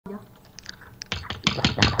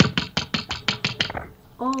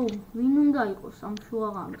ოუ, ვინ უნდა იყოს ამ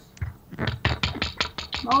შუაღამის?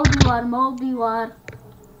 მოვდივარ.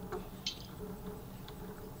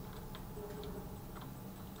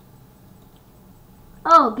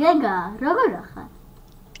 ო, გეგა, როგორ ხარ?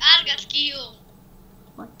 კარგად გიო.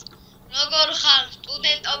 როგორ ხარ?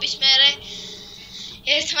 სტუდენტობის მერე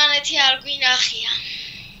ერთმანეთი არ გვინახია.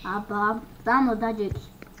 აბა, წამო დაჯექი.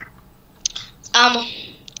 წამო.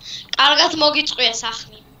 კარგად მოგიწყვია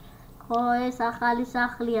სახლი. ხო, ეს ახალი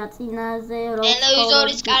სახლია, წინაზე რო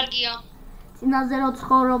ტელევიზორიც კარგია. წინაზე რო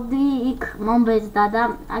ცხოვრობდი, იქ მომბეზდა და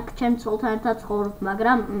აქ ჩემ ცოლთან ერთად ცხოვრობ,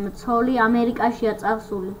 მაგრამ ცოლი ამერიკაშია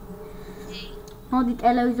წავსული. მოდი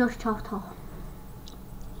ტელევიზორს ჩავთავ.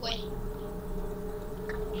 ვე.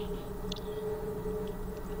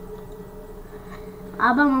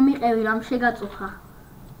 აბა მომიყევი, რამ შეგაწუხა?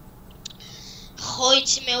 ხო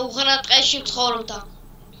იცი მე უღრან ტყეში ვცხოვრობდა.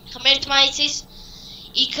 ღმერთმა იცის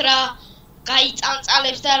იქ რა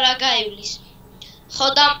გაიწანწალებს და რა გაივლის. ხო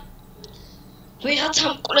და ვიღაცა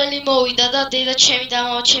მკვლელი მოვიდა და დედა ჩემი და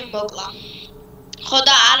მამა ჩემი მოკლა. ხო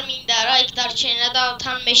და არ მინდა რა იქ დარჩენა და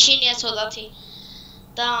თან მეშინია ცოტათი.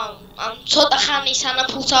 და ამ ცოტა ხანი სანამ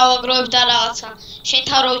ფულს ავაგროვებ და რაღაცა შენ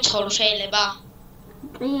თან რო ვიცხოვრო შეიძლება?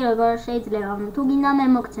 კი, როგორ შეიძლება. თუ გინდა მე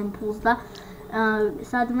მოგცემ ფულს და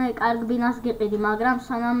სადმე კარგ ბინას გიყიდი, მაგრამ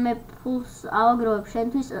სანამ მე ფულს ავაგროვებ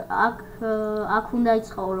შენთვის აქ უნდა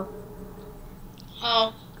იცხოვრო. ხო.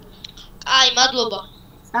 აი, მადლობა.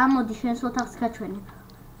 წამოდი შენს ოთახს გაჩვენებ.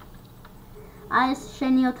 აი ეს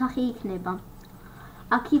შენი ოთახი იქნება.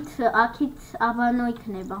 აქით აბანო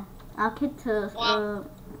იქნება. აქეთ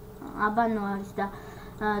აბანო არის და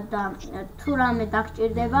თუ რამე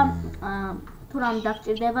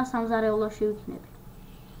დაგჭირდება სამზარეულოში ვიქნები.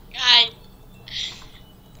 აი.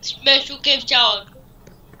 მე შუქებს ჩავაგრო.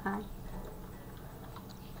 აი.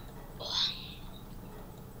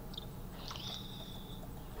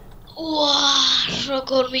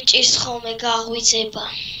 როგორ მიჭირს ხოლმე გაღვიძება.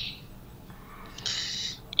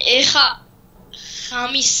 ეხა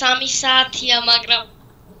ხამის 3 საათია, მაგრამ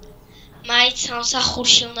მაინც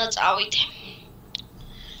სამსახურში უნდა წავიდე.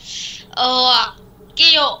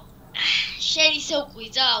 გიო, შენ ისე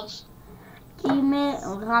გვიძავს? კი, მე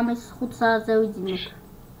ღამეს 5 საათზე ვიძინებ.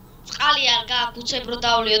 წყალი არ გააქვს, უცებ რო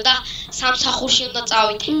დავლიო და სამსახურში უნდა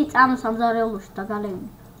წავიდე. კი, წამო სამზარეულოში და გალევინე.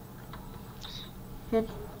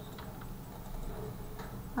 შედი.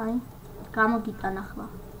 აი, გამოგიტან ახლა.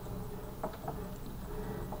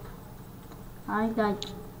 აი,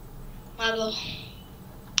 გაიჭი. მადლობა.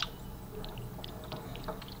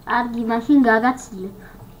 კარგი, მაშინ გაგაცილებ.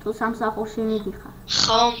 თუ სამსახურში მიდიხარ.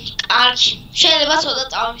 ხო, კარგი. შეიძლება ცოტა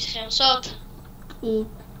წავისხემსოთ? კი,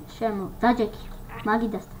 შემო, დაჯექი.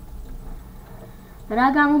 მაგიდასთან. რა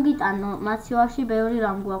გამოგიტანო, მაცივარში ბევრი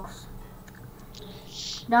რამ გვაქვს.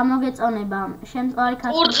 რა მოგეწონება, შემწყარი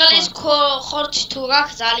ქართული. კურდღლის ხორცი თუ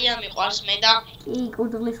გაქვს ძალიან მიყვარს მე და. კი,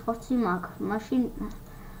 კურდღლის ხორცი მაქვს. მაშინ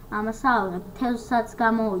ამასაუბრებ, თევზსაც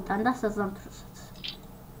გამოვიტან და საზამთროსაც.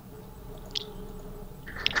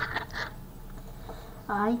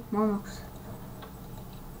 აი, მომაქვს.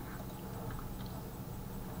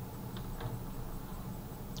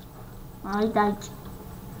 აი, დაიჭი.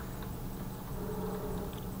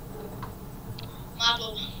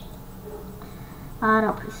 მადლობა.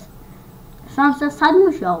 არაფრის. სად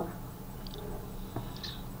მუშაობ?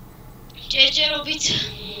 ჯერჯერობით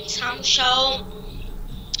სამუშაო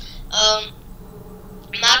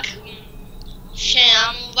მაგ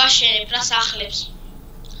შენ ვაშენებ რა სახლებს.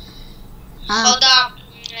 ხო და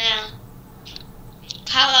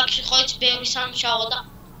ქალაქში ხო იცი ბევრი სამუშაო და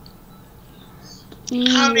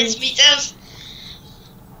ამის მიწევს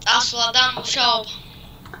წასვლა და მუშაობა.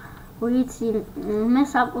 ვიცი, მე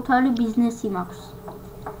საკუთარი ბიზნესი მაქვს.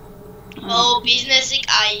 ბიზნესი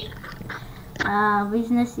კაი.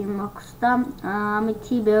 ბიზნესი მაქვს და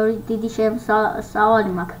ამითი ბევრი დიდი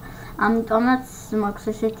შემოსავალი მაქვს. ამიტომაც მაქვს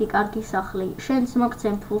ესეთი კარგი სახლი. შენც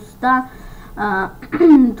მოგცემ ფულს და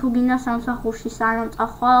თუ გინდა სამსახურში სანამ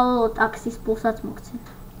წახვალ, ტაქსის ფულსაც მოგცემ.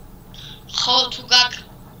 ხო, თუ გაქვს.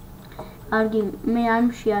 კარგი, მე არ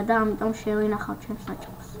მშია და ამიტომ შევინახავ ჩემს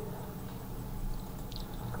საჭმელს.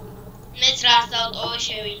 მეც რას დავტოვე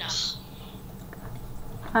შევინახ.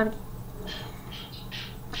 კარგი.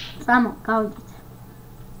 წამო, გავიდეთ.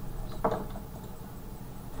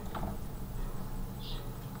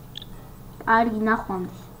 კარგი,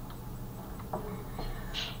 ნახვამდის.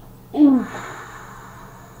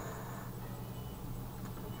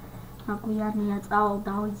 აგვიანია წავალ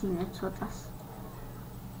დავიძინე ცოტას.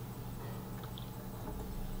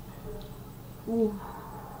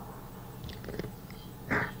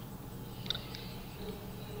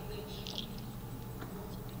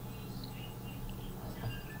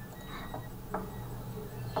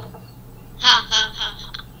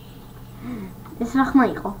 ეს რა ხმა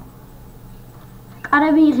იყო?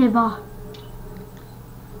 კარები იღება.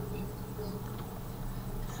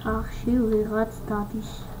 სახში ვიღაც დადის.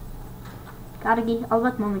 კარგი,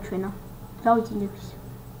 ალბათ მომეჩვენა. დავიძინებ ის.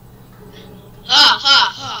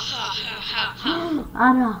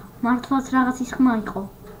 არა, მართლაც რაღაც ის ხმა იყო.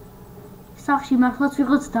 სახში მართლაც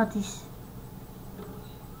ვიღაც დადის.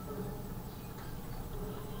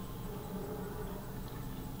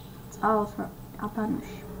 წავალ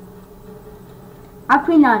აბანოში. აქ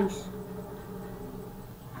ვინ არის?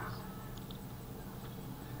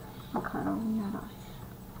 აქ არა ვინ არის.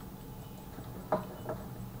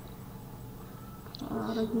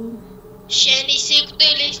 კარგი. შენი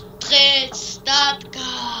სიკვდილის დღეც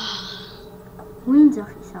დადგა. ვინ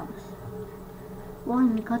ძახის ამას?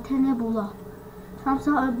 ვაიმე გათენებულა.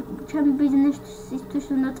 ჩემი ბიზნესისთვის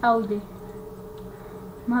უნდა წავიდე.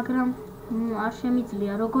 მაგრამ არ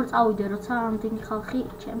შემიძლია, როგორ წავიდე, როცა ამდენი ხალხი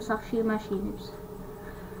ჩემს სახლში იმაშინებს.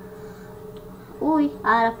 უი,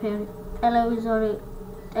 არაფერი.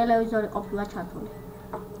 ტელევიზორი ყოფილა ჩართული.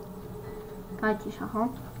 გაიჩიშა, ხო?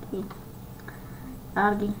 კი.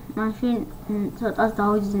 კარგი, მაშინ ცოტას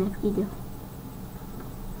დავიძინებ კიდევ.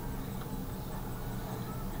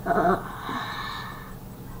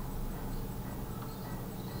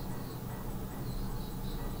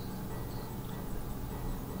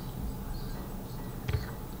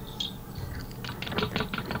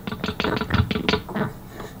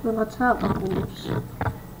 რაღაცა აკაკულებს.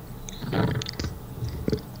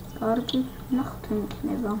 კარგი, ნახოთ რა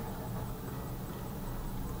იქნება.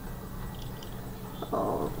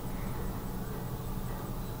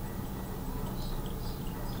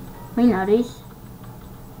 ვინ არის?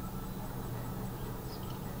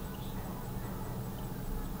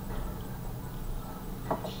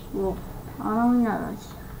 არავინ არ არის.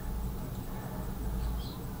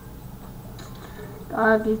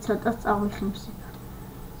 კარგი, ცოტა წავიხიმსებ.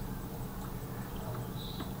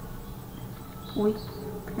 უი,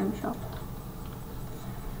 ფემშავ.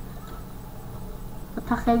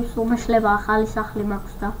 ოთახების უმეშლება ახალი სახლი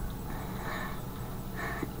მაქვს და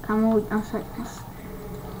გამოვიტან საქმეს.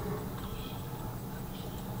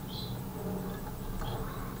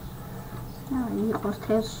 იყოს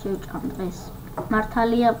თევზს შევჭამ დღეს.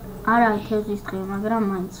 მართალია არ არის თევზის დღე, მაგრამ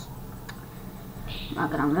მაინც.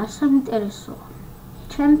 მაგრამ რა საინტერესოა.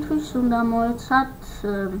 ჩემთვის უნდა მოეცათ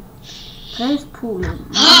დღეს ფული.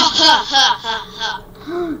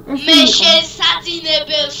 მე შენ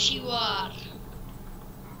საძინებელში ვარ.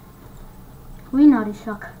 ვინ არის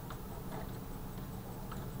აქ?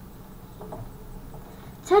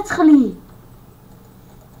 ცეცხლი.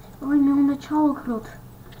 ой, მე უნდა ჩავოქროთ.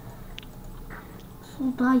 სულ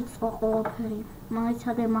დაიწყო ყველაფერი.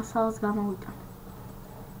 მაიცადე მასალას გამოვიტან.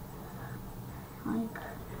 აი.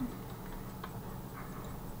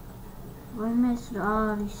 ვაიმეს რა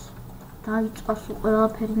არის? დაიწყო სულ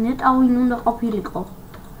ყველაფერი. ნეტავინ უნდა ყოფილიყო.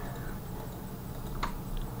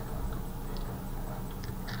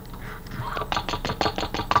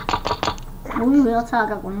 უი, ვიღაცა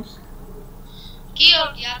აკაკუნებს.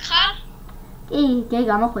 გიორგი, აქ ხარ? კი,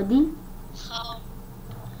 გეგა მოხვედი? ხო.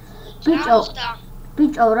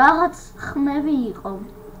 ბიჭო, რაღაც ხმები იყო.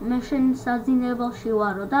 მე შენ საძინებელში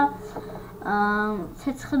ვარო და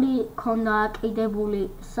ცეცხლი ქონდა აკიდებული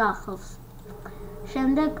სახლს.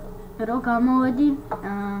 შემდეგ რო გამოვედი,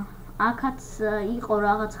 აქაც იყო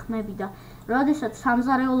რაღაც ხმები და როდესაც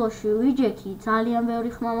სამზარეულოში ვიჯექი, ძალიან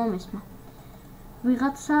ბევრი ხმა მომესმა.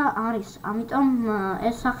 ვიღაცა არის, ამიტომ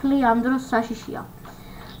ეს სახლი ამ დროს საშიშია.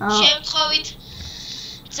 შემთხვევით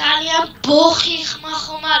ძალიან ბოხი ხმა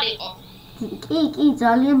ხომ არ იყო? კი,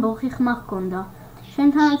 ძალიან ბოხი ხმა ჰქონდა.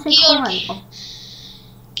 შენთანაც ეგ ხომ არ იყო?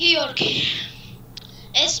 გიორგი,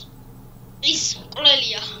 ის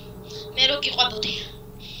მკვლელია. მე რო გიყვებოდი.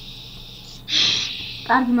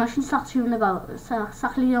 კარგი, მაშინ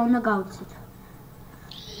სახლიდან უნდა გავიცეთ.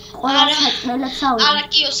 ყველა საჭმელებს ავიღე. არა,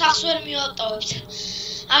 კიო, სახლს ვერ მივატოვებთ.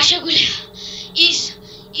 არ შეგვიძლია.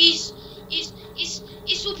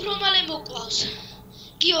 ის უფრო მალე მოკლავს.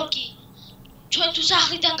 გიორგი, ჩვენ თუ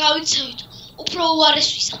სახლიდან გავიცევით, უფრო უარეს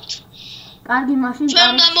ვისამთ. კარგი, მაშინ ჩვენ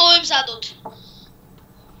უნდა მოვემზადოთ.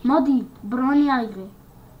 მოდი, ბრონი აიღე.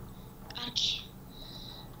 კარგი.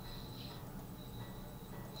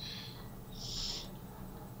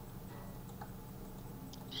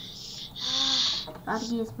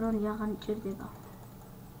 კარგი, ეს ბრონი აღარ მჭირდება.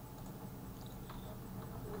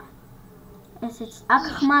 ესეც აქ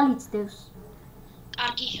ხმალიც დევს.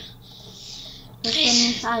 კარგი.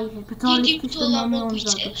 ეს აიღე, ბრძოლისთვის უნდა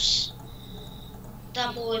მოვემზადოთ. და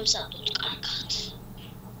მოვემზადოთ კარგად.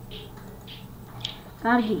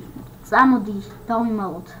 კარგი, წამოდი,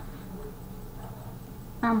 დავიმალოთ.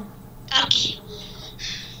 კარგი.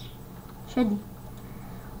 შედი.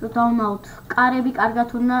 რომ დავმაოთ. კარები კარგად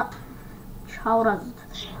უნდა ჩავრაზოთ.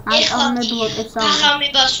 აკავმე ბლოკებს ამ.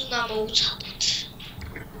 დაღამებას უნდა მოუწადოთ.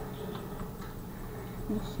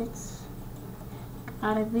 ესეც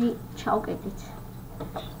კარები ჩავკეტით.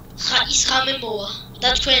 ხა ის ღამე მოვა და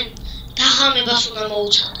თქვენ დაღამებას უნდა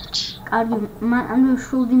მოუწადოთ. კარგი, ანუ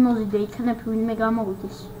შულდი მოზიდე, იქნებ ვინმე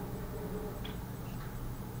გამოვიდეს.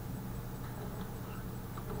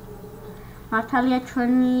 მართალია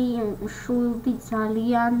ჩვენი შულდი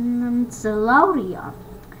ძალიან მძლავრია,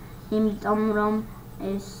 იმიტომ რომ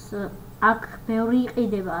ეს აქ ბევრი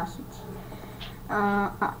იყიდება ასეთი.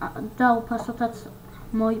 და უფასოდაც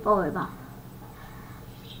მოიპოვება.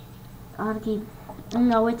 კარგი,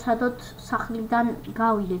 უნდა ვეცადოთ სახლიდან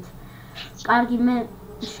გავიდეთ. კარგი, მე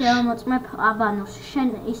შევამოწმებ აბანოს, შენ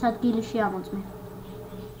ის ადგილი შეამოწმე.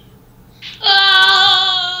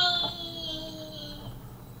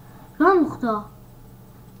 რა მოხდა?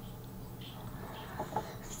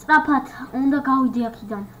 სწრაფად უნდა გავიდე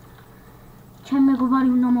აქედან. ჩემ მეგობარი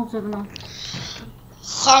უნდა მოვძებნო.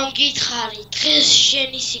 ხომ გითხარი, დღეს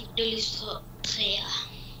შენი სიკვდილის დღეა.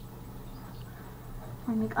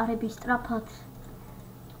 მე კარები სწრაფად.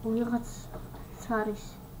 ვიღაც არის.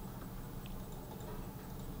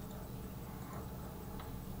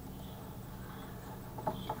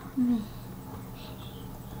 მე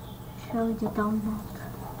შევიდე დავმოვთ.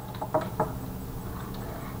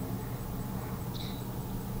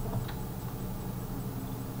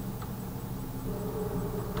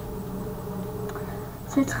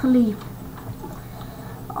 ცეცხლი.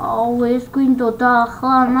 აუ, ეს გვინდოდა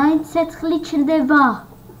ახლა, მაინც ცეცხლი ჩნდება.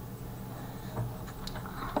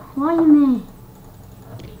 ვაიმე.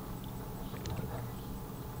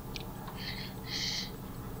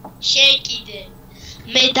 შენ კიდე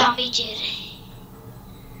მე დამიჯერე.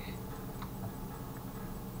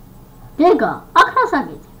 დეგა, აქ რას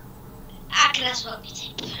აგეთ? აქ რას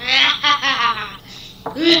ვაკეთებ?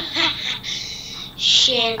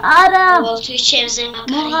 შენ არა, ყოველთვის ჩემზე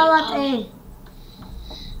მაგარი მოღალატე.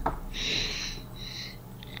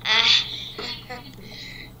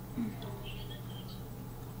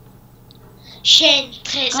 შენ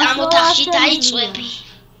დღეს ამ ოთახში დაიწვევი.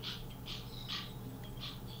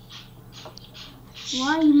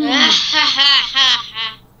 ვაიმე.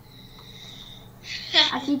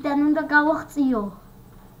 აქედან უნდა გავახციო.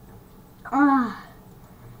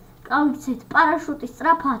 გავიქცეთ პარაშუტი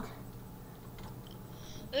სწრაფად.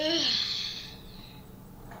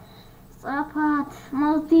 სწრაფად,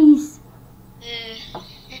 მოდის.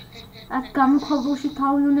 აქ გამოქვაბულში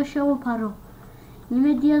თავი უნდა შევაფარო.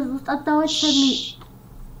 იმედია ზუსტად დავეცემი.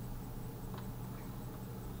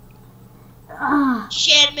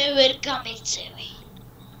 შენ მე ვერ გამეცევი.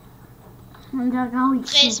 უნდა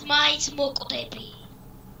გავიქცეთ. დღეს მაინც მოკვდები.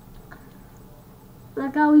 და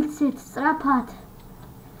გავიქცეთ სწრაფად.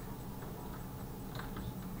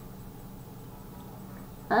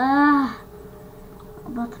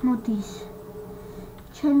 ალბათ მოდის.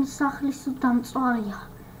 ჩემი სახლის დამწვარია.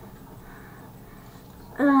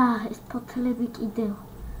 ეს ფოთლები კიდევ.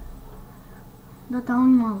 და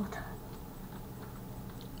დავიმალოთ.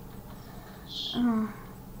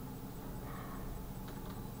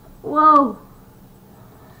 ვაუ.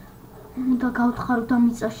 უნდა გავთხარო და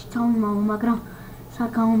მიწაში დავიმალო, მაგრამ სარ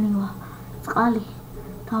გამომივა. წყალი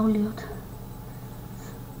დავლიოთ.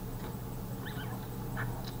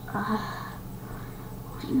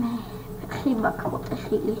 მე ხიბა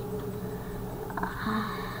კოტეხილი.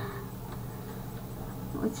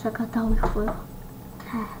 ვიცაკა დავიხვევ.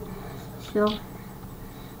 შო.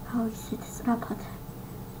 ავიცით სწრაფად.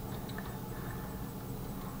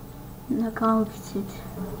 და გავიქცეთ.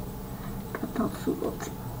 გადავსულოთ.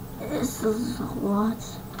 ეს ზღვაც.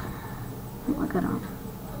 მაგრამ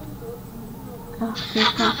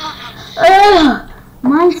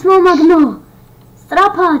მაინც მომაგნო.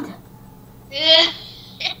 სწრაფად.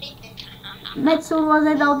 მე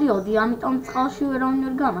სულვაზე დავდიოდი, ამიტომ წყალში ვერავინ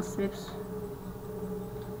ვერ გამასწრებს.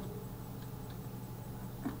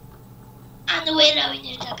 ანუ ვერავინ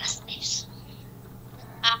ვერ გაგასწრებს.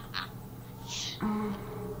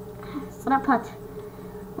 სწრაფად.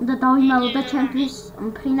 უნდა დავიმალო და ჩემთვის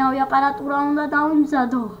მფრინავი აპარატურა უნდა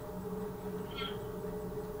დავიმზადო.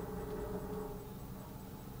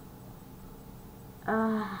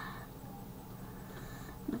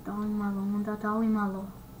 უნდა დავიმალო.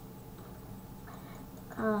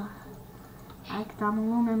 აქ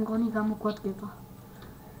დამულო მე მგონი გამოგვადგება.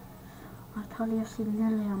 მართალია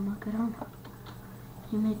სიგნალია, მაგრამ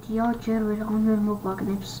იმედია ჯერ ვერავინ ვერ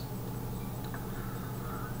მოგვაგნებს.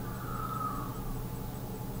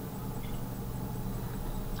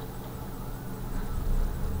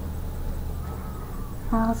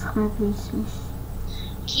 რაღაც ხმები ისმის.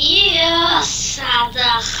 გია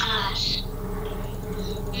სადახარ.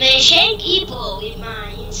 მე შენ გიპოვი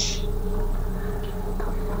მაინც.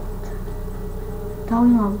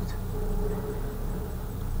 დავიმალოთ.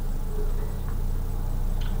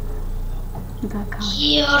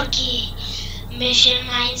 გიორგი, მე შენ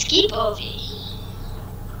მაინც გიპოვი.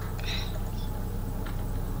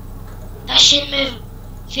 და შენ მე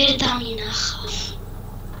ვერ დამინახავ.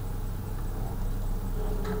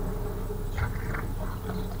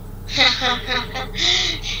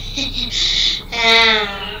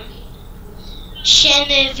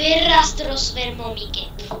 შენ ვერასდროს ვერ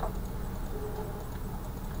მომიგებ.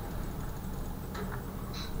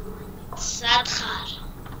 სად ხარ?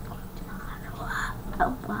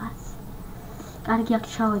 აბას. კარგი, აქ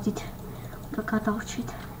ჩავედით. და გადავრჩით.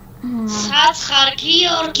 სად ხარ,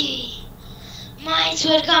 გიორგი? მაინც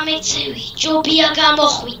ვერ გამეცევი, ჯობია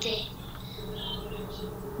გამოხვიდე.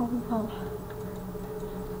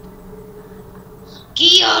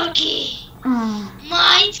 გიორგი,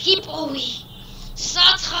 მაინც გიპოვი.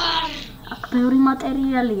 სად ხარ? აქ ბევრი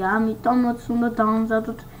მატერიალია, ამიტომაც უნდა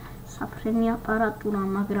დავამზადოთ საფრენი აპარატურა,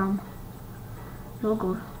 მაგრამ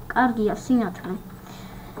როგორ? კარგია, სინათლე.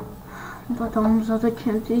 უნდა დავამზადოთ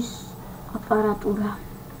ჩემთვის აპარატურა.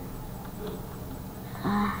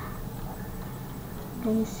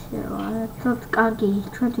 ეს კარგი,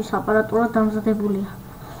 ჩვენთვის აპარატურა დამზადებულია.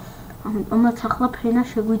 ამიტომაც ახლა ფრენა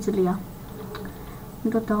შეგვიძლია.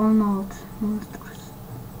 უნდა დავამალოთ მონსტრს,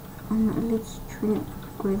 რომელიც ჩვენ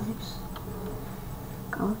გვეძებს.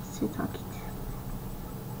 გავიქცეთ აქეთ.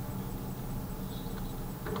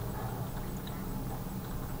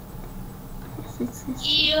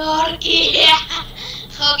 გიორგი,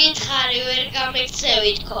 ხო გითხარი, ვერ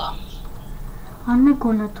გამექცევი თქო. არ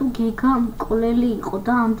მეგონა თუ გეგა მკვლელი იყო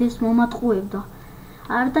და ამდენს მომატყუებდა.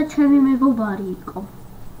 არ და ჩემი მეგობარი იყო.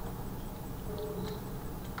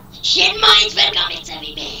 შენ მაინც ვერ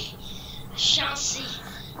გამეცევი მე. შანსი.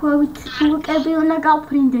 გვევით ბურკები უნდა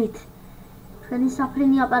გავფრინდეთ. ჩვენი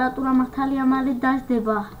საფრენი აპარატურა მართალია მალე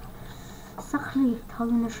დაждდება. სახლი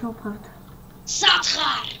თავი უნდა შევფარდ. სად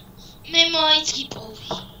ხარ? მე მაინც გიპოვი.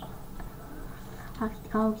 აქეთ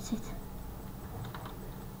გავიქცეთ.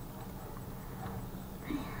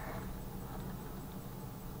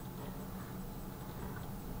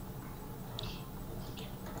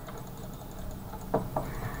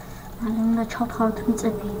 მალე უნდა ჩავთხოვოთ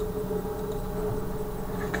მიწები.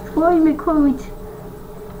 ვაიმე, ქვევით.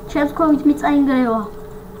 ჩემს ქვევით მიწა ინგრევა.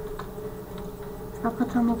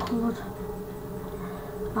 აფათა მოკვლოთ.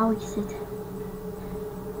 ავიქცეთ.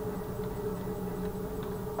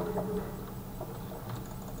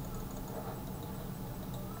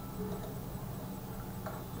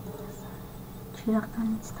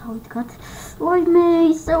 ჩირაღთანიც თავით გათ. ვაიმე,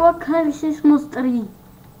 ისევ აქ არის ეს მონსტრი.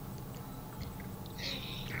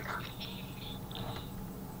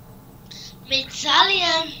 მე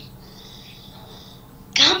ძალიან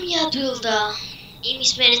გამიადვილდა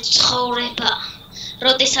იმის მერე ცხოვრება,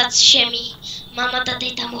 როდესაც შემი მამა და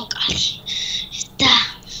დედა მოკალი და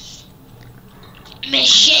მე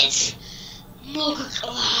შენს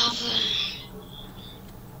მოგკლავ.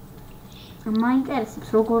 მაინტერესებს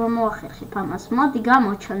როგორ მოახერხებ ამას. მოდი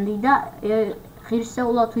გამოჩნდი და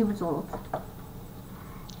ღირსეულად ვიბრძოლოთ.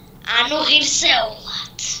 ანუ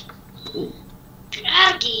ღირსეულად.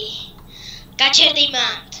 კარგი. გაჩერდი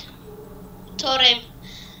მანდ. თორემ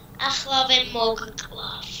ახლავე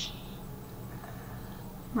მოგკლავ.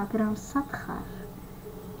 მაგრამ სად ხარ?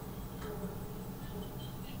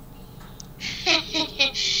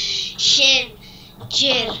 შენ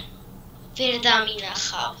ჯერ ვერ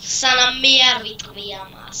დამინახავ, სანამ მე არ ვიტყვი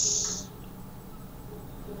ამას.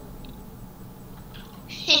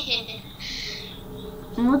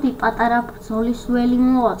 მოდი პატარა ბრძოლის ველი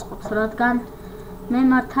მოვაწყოთ, რადგან მე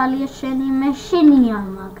მართალია შენი მეშინია,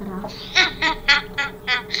 მაგრამ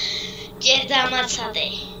ჯერ დამაცადე.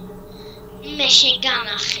 მე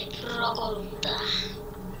შეგანახებ როგორ უნდა.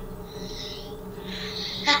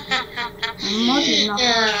 მოდი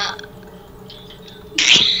ნახოთ.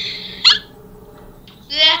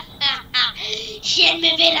 შენ მე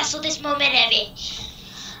ვერასოდეს მომერევი.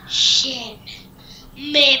 შენ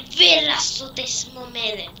მე ვერასოდეს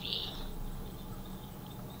მომერევი.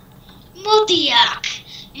 მოდი აქ,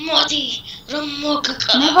 მოდი რომ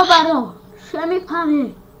მოგკლა. მეგობარო, შემიფარე.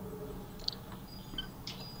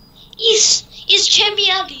 ის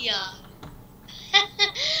ჩემიანია.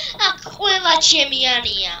 აქ ყველა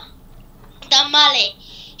ჩემიანია. და მალე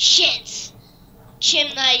შენს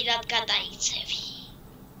ჩემნაირად გადაიქცევი.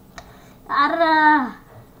 არა.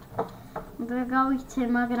 და გავიქცე,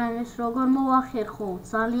 მაგრამ ეს როგორ მოახერხო?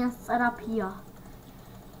 ძალიან სწრაფია.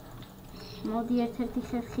 მოდი ერთ-ერთი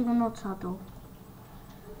ხერხი ვნოცადო.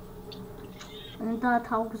 უნდა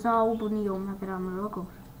თავგზავნიო, მაგრამ როგორ?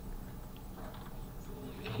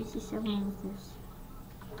 ის ისე მომძებს.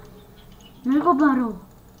 მეგობარო.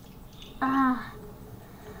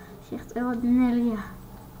 შეხწევა დნელია.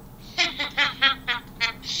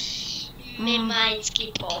 მე მაინც კი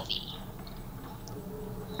პოვი.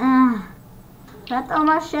 რატომ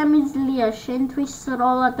არ შემიძლია შენთვის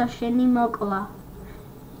სროლა და შენი მოკლა?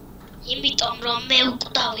 იმიტომ რომ მე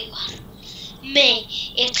უკვდავი ვარ. მე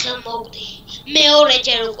ერთხელ მოვკვდი.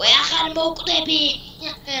 მეორეჯერ უკვე აღარ მოვკვდები.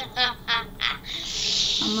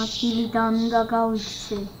 ამას დილიდან უნდა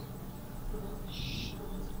გავიქცე.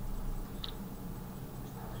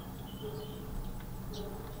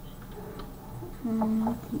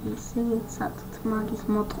 ისევე ცოტა მაგის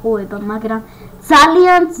მოტყუება, მაგრამ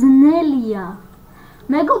ძალიან ძნელია.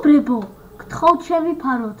 მეგობრებო, გთხოვთ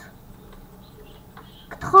შევიფაროთ.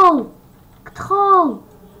 გთხოვ.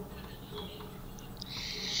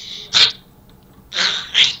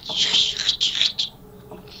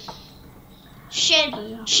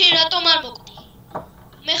 შენ რატომ არ მოვკვდი?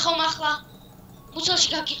 მე ხომ ახლა მუცელში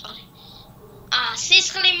გაგიყარე.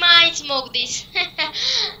 სისხლი მაინც მოგდის.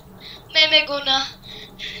 მე მეგონა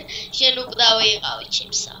შენ უკვდავი იყავი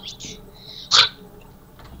ჩემსავით.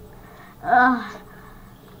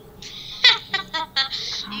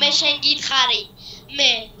 მე შენ გითხარი, მე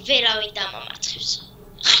ვერავინ დამამარცხებსო.